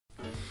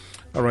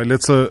All right,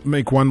 let's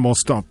make one more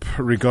stop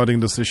regarding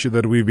this issue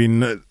that we've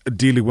been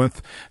dealing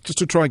with, just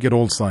to try and get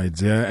all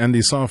sides. Yeah, and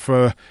the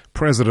SAFA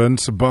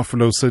president,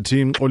 Buffalo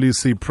City,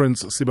 Mxolisi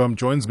Sibam,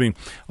 joins me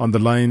on the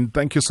line.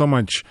 Thank you so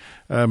much,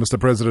 Mr.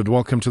 President.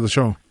 Welcome to the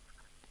show.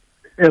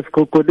 Yes,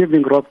 good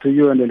evening, Rob, to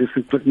you and the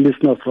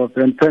listeners, Rob,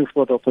 and thanks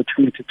for the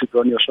opportunity to be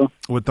on your show.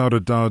 Without a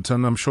doubt,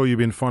 and I'm sure you've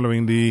been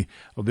following the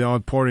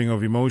outpouring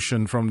of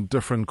emotion from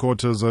different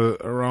quarters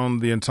around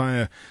the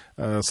entire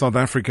South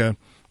Africa.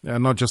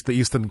 Not just the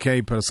Eastern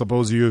Cape. I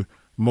suppose you're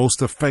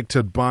most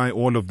affected by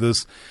all of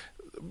this.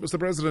 Mr.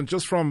 President,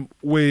 just from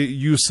where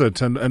you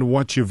sit and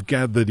what you've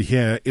gathered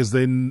here, is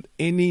there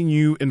any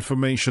new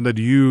information that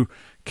you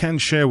can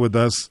share with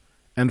us?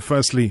 And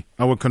firstly,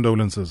 our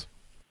condolences.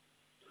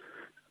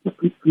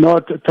 No,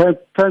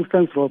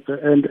 thanks, Rob.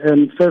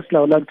 And firstly, I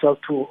would like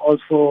just to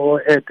also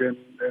add and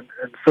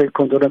say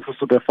condolences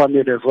to the family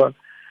as well.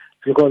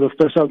 Because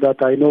especially that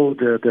I know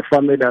the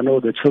family, I know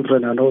the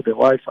children, I know the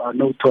wife, I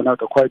know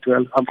Tornado quite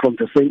well. I'm from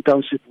the same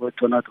township where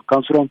Tornado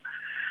comes from.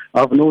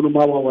 I've known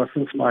Marawa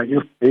since my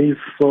youth days,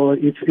 so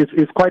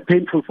it's quite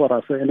painful for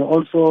us. And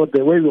also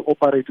the way we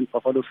operate in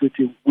Buffalo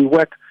City, we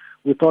work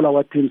with all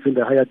our teams in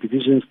the higher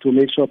divisions to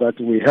make sure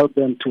that we help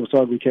them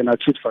so we can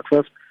achieve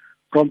success,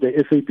 from the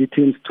SAB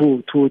teams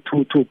to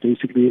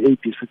basically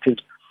ABC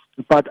teams.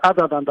 But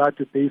other than that,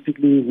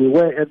 basically, we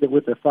were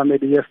with the family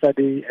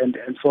yesterday, and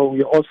so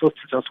we're also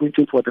just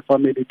waiting for the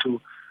family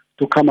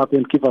to come up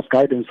and give us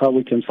guidance how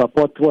we can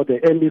support. What the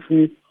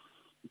NEC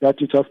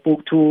that you just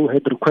spoke to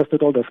had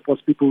requested all the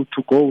sports people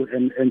to go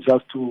and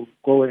just to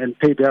go and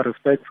pay their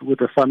respects with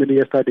the family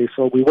yesterday.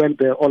 So we went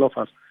there, all of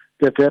us,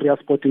 the various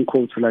sporting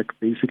codes, like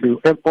basically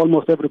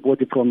almost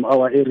everybody from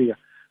our area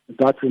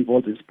that's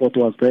involved in sport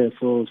was there.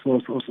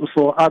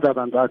 So other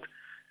than that,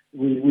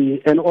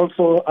 and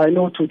also I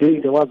know today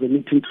there was a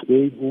meeting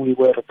today. We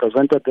were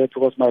represented there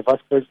because my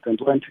vice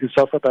president went. It's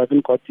just that I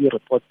haven't got the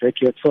report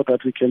back yet, so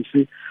that we can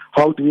see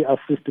how do we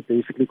assist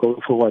basically going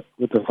forward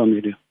with the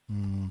family.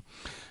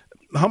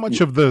 How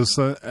much of this,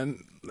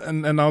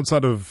 and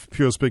outside of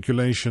pure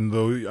speculation,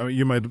 though,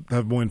 you might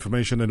have more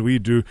information than we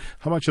do.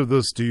 How much of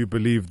this do you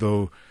believe,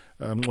 though,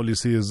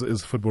 Mxolisi,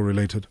 is football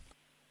related?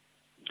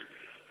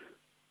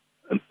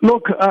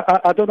 Look,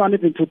 I don't want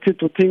even to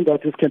think that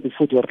this can be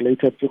football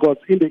related, because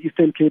in the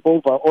Eastern Cape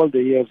over all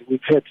the years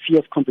we've had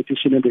fierce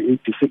competition in the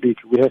ABC League.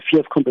 We have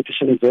fierce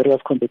competition in various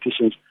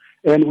competitions,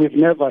 and we've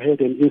never had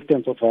an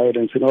instance of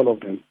violence in all of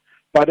them.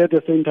 But at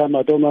the same time,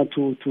 I don't want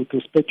to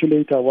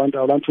speculate. I want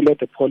to let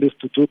the police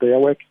to do their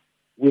work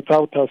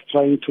without us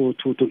trying to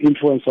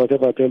influence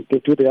whatever they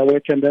do their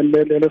work, and then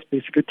let's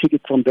basically take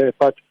it from there.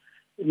 But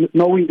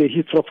knowing the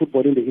history of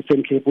football in the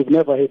Eastern Cape, we've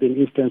never had an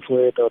instance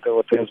where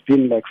there has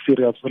been like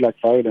serious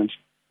violence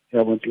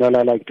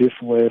like this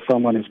where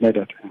someone is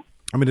murdered.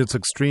 I mean, it's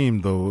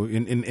extreme though.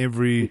 In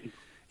every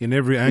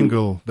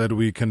angle that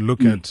we can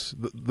look at,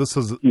 this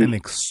is an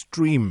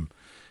extreme.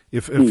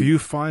 If you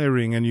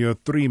firing and you're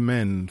 3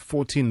 men,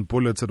 14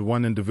 bullets at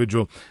one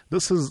individual,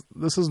 this is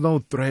no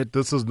threat.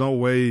 This is no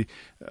way,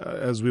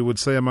 as we would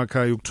say,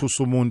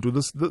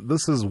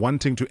 this is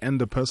wanting to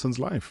end a person's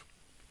life.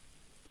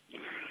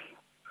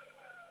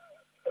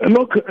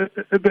 Look,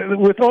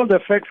 with all the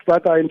facts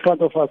that are in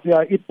front of us,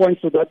 yeah, it points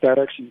to that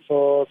direction.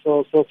 But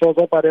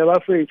as I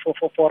say,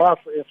 for us,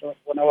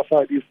 on our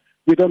side, is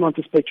we don't want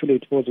to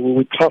speculate, because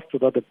we trust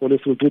that the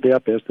police will do their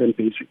best and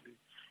basically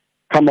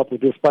come up with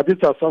this. But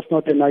it's just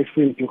not a nice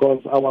thing,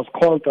 because I was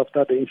called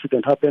after the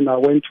incident happened. I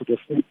went to the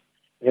scene,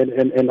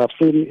 and I've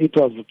seen it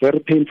was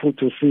very painful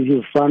to see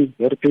his son,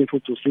 very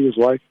painful to see his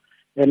wife,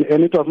 and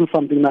it wasn't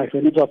something nice.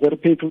 And it was very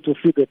painful to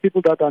see the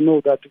people that I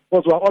know, that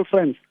because we're all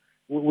friends.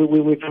 We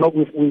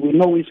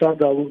know each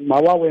other.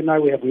 Marawa and I,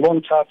 we have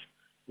long chats.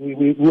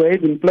 We were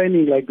even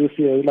planning like this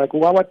year, like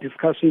our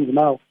discussions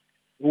now,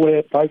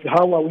 where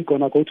how are we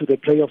going to go to the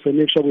playoffs and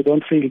make sure we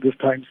don't fail this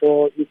time.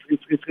 So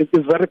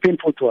it's very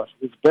painful to us.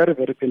 It's very,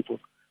 very painful.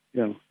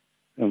 Yeah.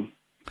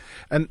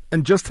 And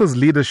just as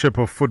leadership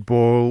of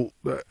football,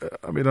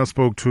 I mean, I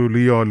spoke to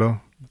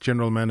Leola,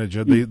 general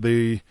manager.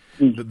 They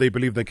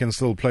believe they can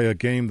still play a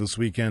game this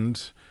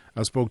weekend.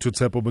 I spoke to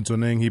Tsepo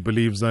Mutoneng. He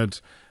believes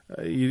that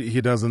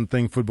he doesn't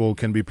think football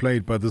can be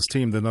played by this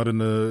team. They're not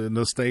in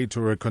a state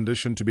or a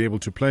condition to be able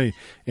to play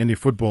any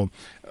football.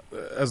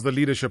 As the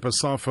leadership of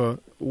SAFA,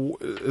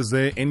 is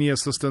there any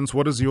assistance?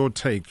 What is your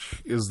take?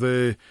 Is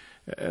there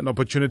an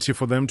opportunity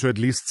for them to at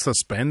least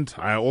suspend?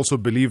 I also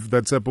believe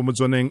that Tsepo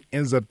Mutoneng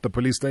is at the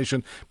police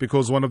station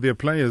because one of their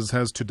players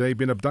has today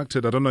been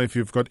abducted. I don't know if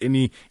you've got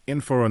any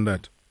info on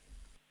that.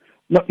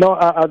 No,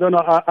 I don't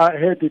know. I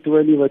heard it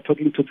when you were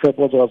talking to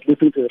Tsepo. I was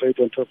listening to the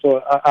radio,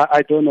 so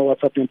I don't know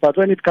what's happening. But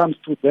when it comes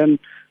to them,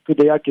 to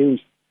their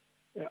games,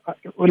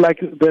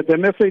 like the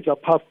message I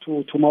passed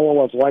to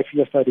Marawa's wife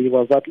yesterday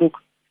was that, look,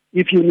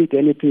 if you need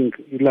anything,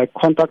 like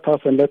contact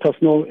us and let us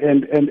know.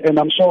 And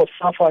I'm sure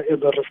SAFA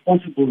is a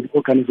responsible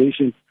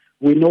organization.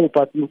 We know,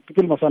 but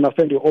people must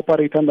understand they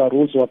operate under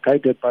rules or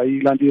guided by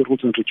Landi rules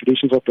and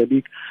regulations of the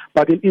league.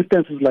 But in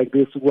instances like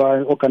this, we are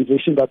an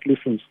organization that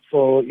listens.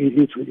 So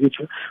it's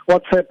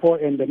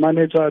WhatsApp and the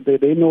manager,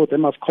 they know they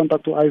must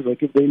contact to Isaac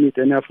if they need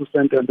any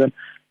assistance,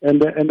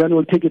 and then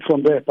we'll take it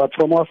from there. But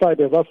from our side,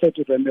 as I said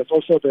to them, there's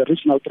also the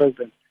regional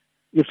president.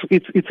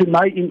 It's in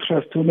my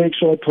interest to make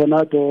sure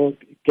Tornado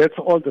gets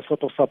all the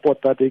sort of support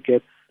that they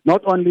get,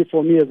 not only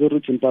for me as a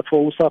region, but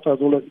for USAF as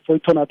well, for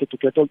Tornado to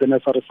get all the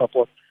necessary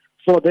support.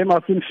 So they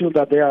mustn't feel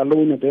that they are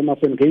alone, and they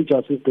must engage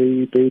us if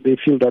they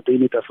feel that they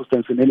need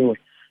assistance in any way.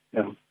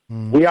 Yeah.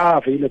 We are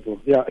available.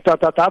 Yeah,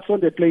 that's on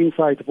the playing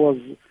side. Was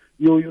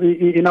you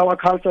in our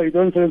culture, you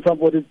don't say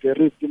somebody's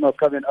very you must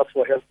come and ask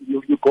for help.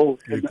 You go.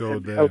 You go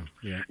there. Help.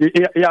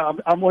 Yeah.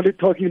 I'm only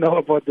talking now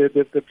about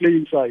the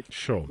playing side.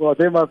 Sure. Well,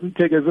 they mustn't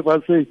take as if I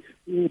say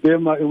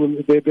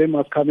they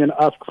must come and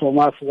ask from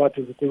us what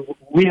is it.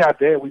 We are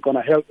there. We're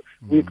gonna help.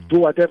 We do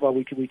whatever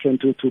we can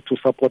do to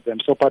support them.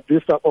 So, but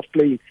this type of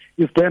playing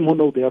is them who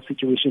know their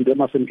situation. They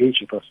must engage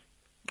with us.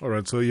 All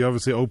right, so you're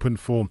obviously open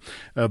for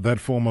that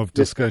form of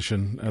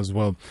discussion as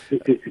well.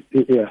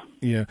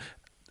 Yeah.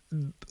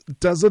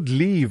 Does it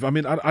leave? I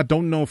mean, I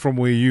don't know from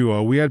where you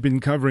are. We had been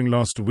covering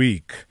last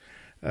week,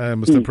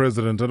 Mr.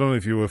 President. I don't know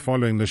if you were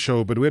following the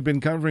show, but we had been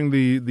covering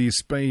the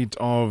spate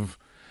of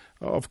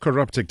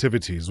corrupt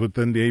activities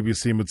within the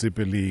ABC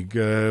Mxolisi League.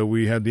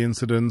 We had the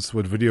incidents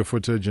with video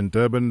footage in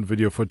Durban,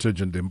 video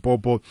footage in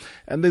Limpopo,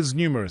 and there's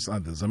numerous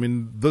others. I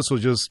mean, this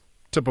was just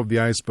tip of the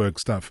iceberg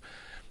stuff.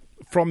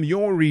 From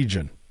your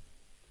region,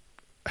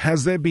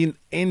 has there been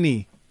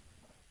any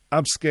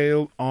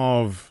upscale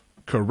of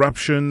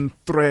corruption,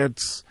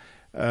 threats,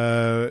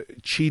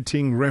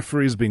 cheating,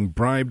 referees being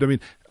bribed? I mean,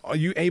 are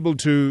you able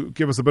to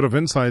give us a bit of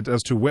insight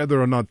as to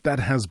whether or not that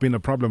has been a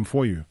problem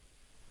for you?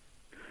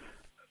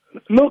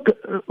 Look,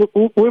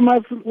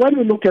 when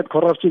we look at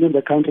corruption in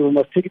the country, we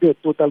must take the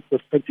total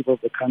perspective of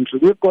the country.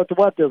 We've got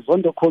the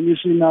Zondo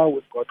Commission now,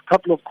 we've got a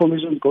couple of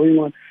commissions going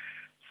on.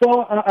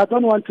 So I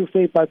don't want to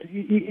say, but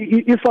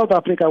in South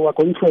Africa, we're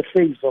going through a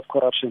phase of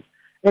corruption.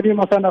 And you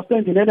must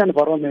understand, in any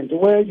environment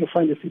where you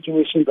find a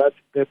situation that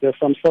there's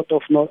some sort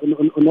of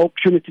no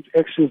punitive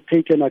actions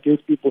taken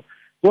against people.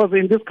 Because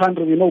in this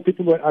country, we know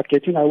people are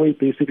getting away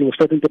basically with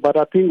certain things, but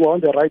I think we're on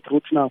the right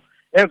route now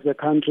as a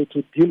country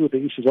to deal with the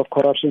issues of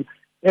corruption.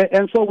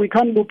 And so we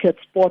can't look at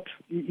sport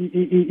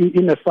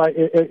in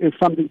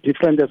something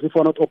different as if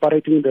we're not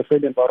operating in the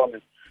same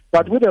environment.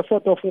 But with the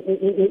sort of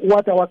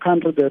what our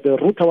country, the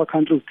route our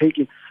country is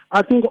taking,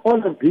 I think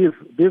all of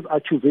these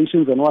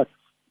accusations and what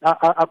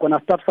are going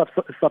to start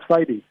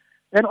subsiding.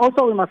 And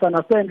also we must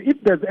understand, if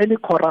there's any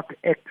corrupt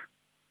act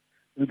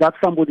that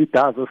somebody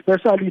does,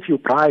 especially if you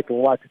bribe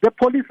or what, the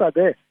police are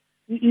there.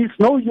 It's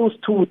no use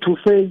to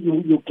say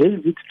you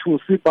gave it to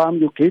Sibam,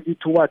 you gave it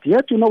to what.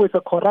 Yet you know it's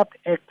a corrupt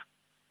act.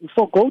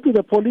 So go to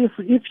the police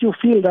if you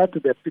feel that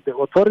the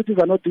authorities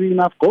are not doing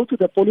enough. Go to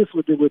the police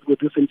with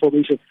this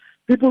information.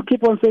 People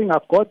keep on saying,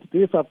 "I've got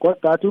this, I've got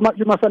that." You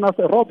must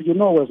understand, Rob. You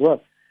know as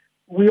well.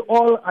 We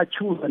all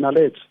accuse and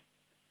allege,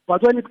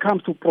 but when it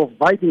comes to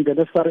providing the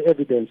necessary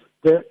evidence,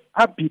 the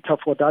arbiter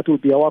for that will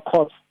be our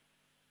courts,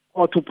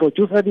 or to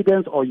produce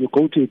evidence, or you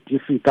go to a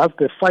DC. That's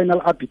the final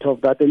arbiter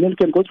of that, and then you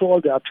can go through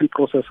all the appeal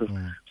processes.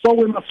 So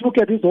we must look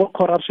at this whole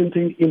corruption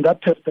thing in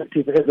that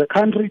perspective. As a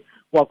country,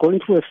 we are going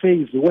through a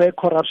phase where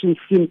corruption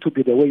seems to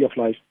be the way of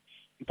life.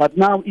 But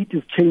now it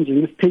is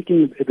changing. It's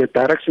taking the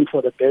direction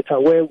for the better,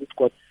 where we've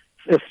got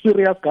a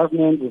serious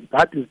government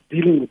that is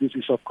dealing with this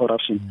issue of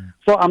corruption.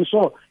 So I'm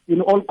sure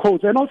in all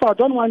codes. And also, I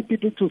don't want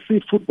people to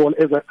see football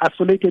as an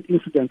isolated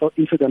incident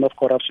of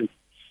corruption.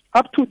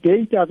 Up to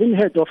date, I haven't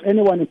heard of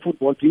anyone in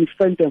football being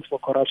sentenced for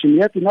corruption.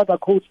 Yet in other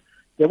codes,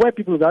 there were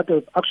people that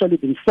have actually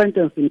been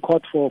sentenced in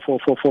court for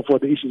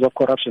the issues of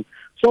corruption.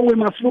 So we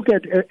must look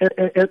at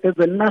as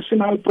a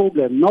national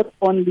problem, not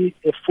only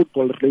a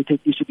football-related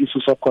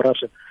issues of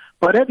corruption.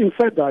 But having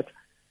said that,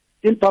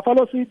 in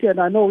Buffalo City, and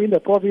I know in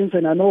the province,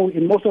 and I know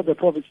in most of the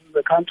provinces in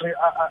the country,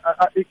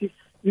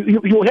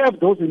 you have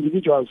those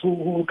individuals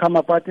who come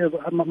up. But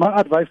my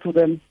advice to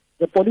them,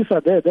 the police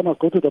are there. They must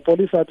go to the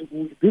police.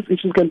 These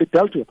issues can be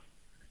dealt with.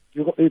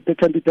 They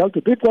can be dealt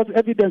with. If there's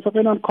evidence of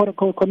anyone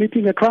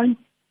committing a crime,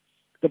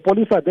 the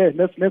police are there.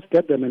 Let's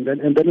get them, and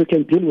then we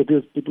can deal with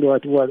these people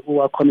who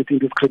are committing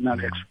these criminal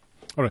acts.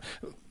 All right.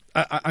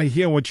 I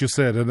hear what you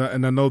said,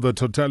 and I know the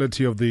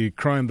totality of the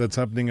crime that's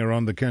happening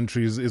around the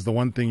country is the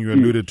one thing you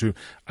alluded to.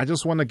 I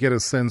just want to get a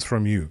sense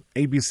from you.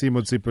 ABC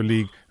Mxolisi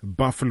League,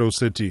 Buffalo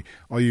City,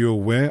 are you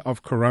aware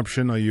of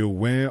corruption? Are you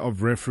aware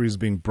of referees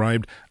being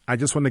bribed? I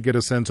just want to get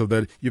a sense of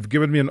that. You've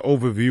given me an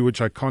overview,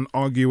 which I can't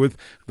argue with.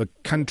 The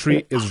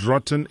country is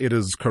rotten. It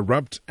is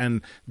corrupt,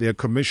 and there are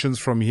commissions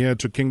from here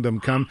to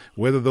kingdom come.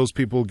 Whether those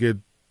people get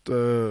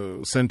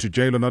sent to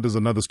jail or not is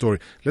another story.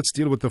 Let's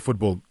deal with the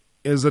football.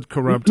 Is it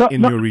corrupt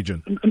in your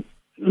region?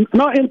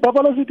 No, in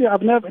Buffalo City,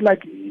 I've never,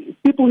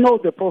 people know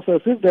the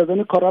process. If there's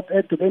any corrupt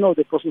act, they know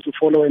the process to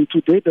follow. And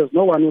today, there's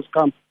no one who's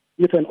come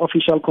with an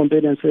official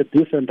complaint and said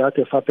this and that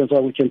has happened,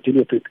 so we can deal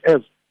with it.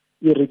 As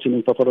region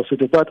in Buffalo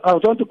City. But I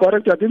want to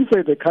correct you. I didn't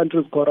say the country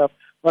is corrupt,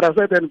 but I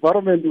said the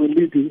environment we're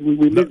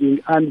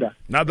living under.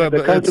 Now it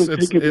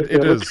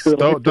is.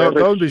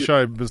 Don't be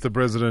shy, Mr.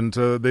 President.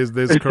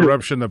 There's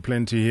corruption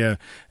aplenty here,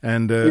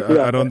 and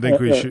I don't think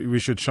we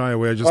should shy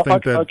away. I just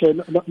think that. Okay,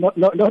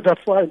 no,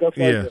 that's fine. That's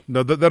fine. Yeah,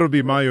 no, that would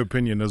be my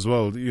opinion as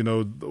well. You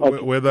know,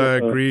 whether I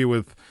agree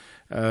with.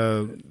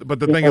 But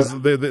the thing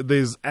is,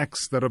 there's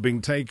acts that are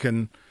being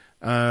taken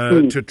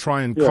to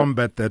try and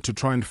combat that, to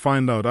try and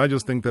find out. I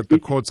just think that the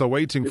courts are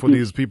waiting for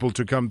these people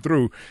to come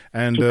through,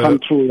 and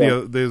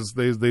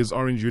there's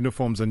orange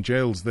uniforms and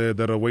jails there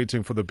that are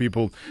waiting for the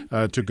people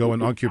to go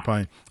and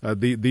occupy.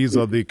 These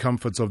are the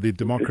comforts of the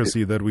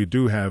democracy that we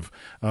do have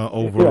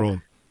overall.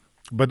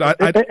 But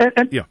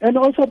and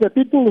also the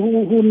people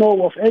who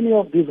know of any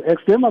of these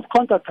acts, they must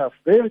contact us.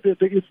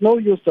 It's no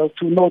use just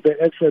to know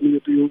the acts and you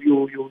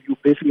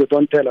basically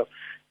don't tell us.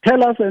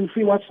 Tell us and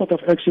see what sort of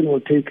action we'll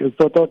take.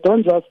 So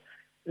don't just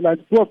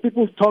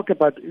people talk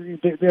about.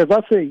 As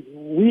I say,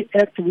 we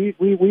act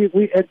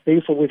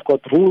based on we've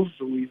got rules.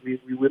 We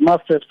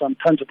must have some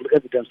tangible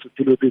evidence to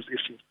deal with these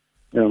issues.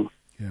 Yeah.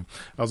 Yeah,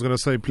 I was going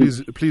to say,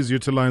 please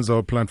utilize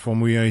our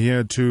platform. We are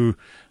here to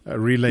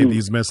relay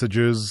these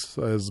messages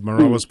as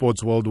Marawa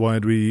Sports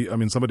Worldwide.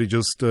 Somebody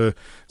just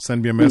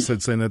sent me a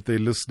message saying that they're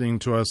listening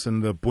to us in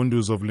the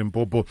Bundus of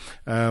Limpopo.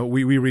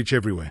 We reach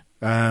everywhere,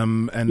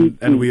 and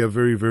we are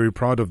very, very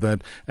proud of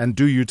that. And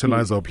do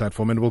utilize our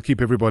platform, and we'll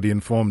keep everybody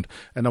informed.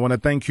 And I want to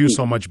thank you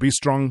so much. Be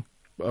strong.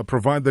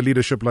 Provide the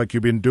leadership like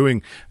you've been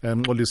doing,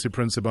 Mxolisi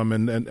Sibam,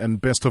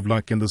 and best of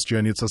luck in this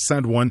journey. It's a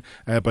sad one,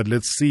 but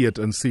let's see it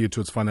to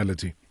its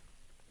finality.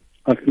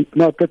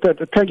 No,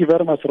 thank you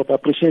very much, Rob. I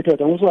appreciate it.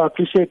 And also I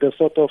appreciate the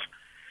sort of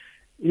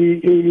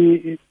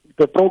the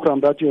program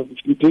that you're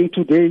doing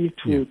today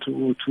to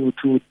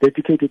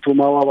dedicate it to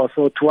Marawa.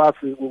 So to us,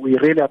 we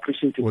really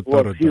appreciate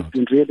it. He's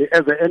been really,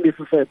 as the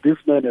NDC said, this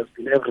man has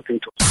been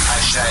everything to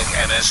us.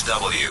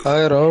 #MSW.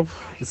 Hi, Rob.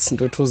 It's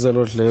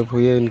Ndotuzelo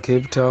Dlepu here in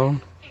Cape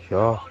Town.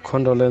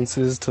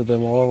 Condolences to the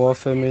Marawa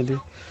family.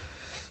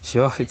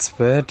 It's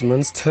bad,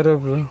 man. It's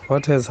terrible.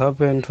 What has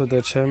happened to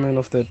the chairman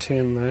of the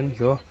team, man?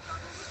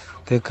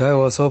 The guy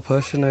was so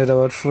passionate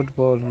about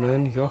football,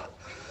 man.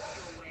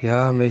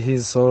 May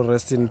his soul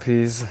rest in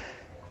peace.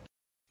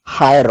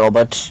 Hi,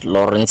 Robert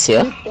Lawrence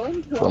here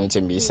from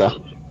Tembisa.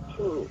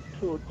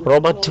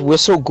 Robert, we're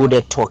so good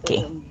at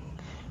talking.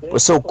 We're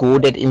so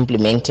good at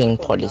implementing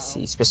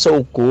policies. We're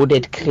so good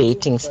at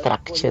creating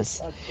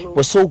structures.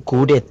 We're so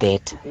good at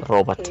that,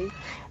 Robert,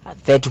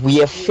 that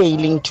we are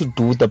failing to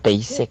do the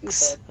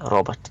basics,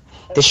 Robert.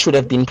 This should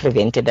have been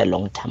prevented a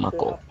long time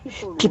ago.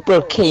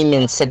 People came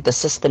and said the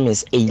system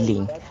is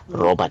ailing,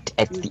 Robert,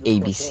 at the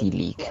ABC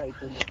League.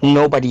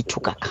 Nobody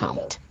took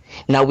account.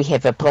 Now we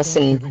have a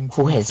person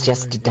who has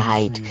just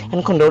died,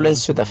 and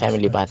condolence to the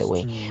family, by the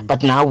way.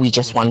 But now we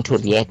just want to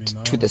react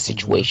to the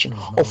situation,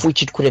 of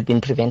which it could have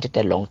been prevented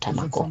a long time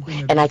ago.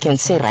 And I can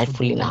say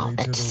rightfully now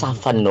that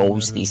SAFA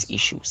knows these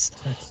issues.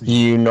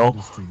 These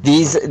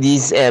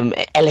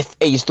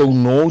LFAs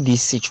don't know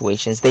these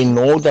situations. They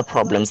know the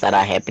problems that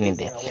are happening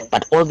there.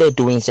 But all they're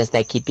doing is just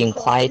they're keeping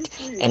quiet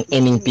and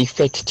earning big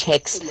fat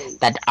checks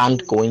that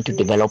aren't going to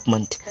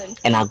development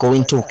and are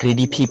going to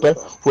greedy people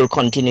who will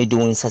continue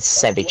doing such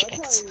savage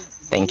acts.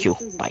 Thank you.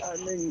 Bye.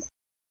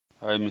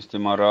 Hi, Mr.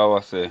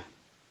 Marawa.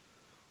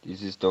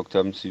 This is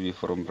Dr. Msibi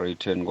from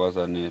Brighton,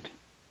 Guazanet.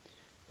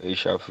 I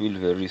shall feel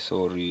very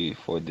sorry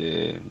for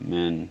the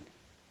man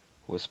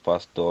who was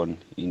passed on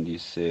in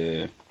this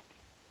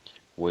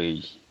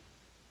way.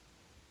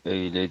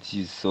 Let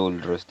his soul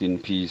rest in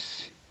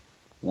peace.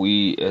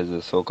 We as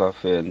the soccer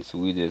fans,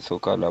 we the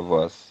soccer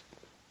lovers,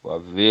 were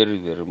very,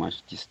 very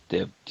much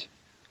disturbed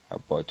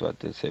about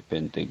what has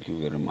happened. Thank you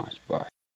very much. Bye.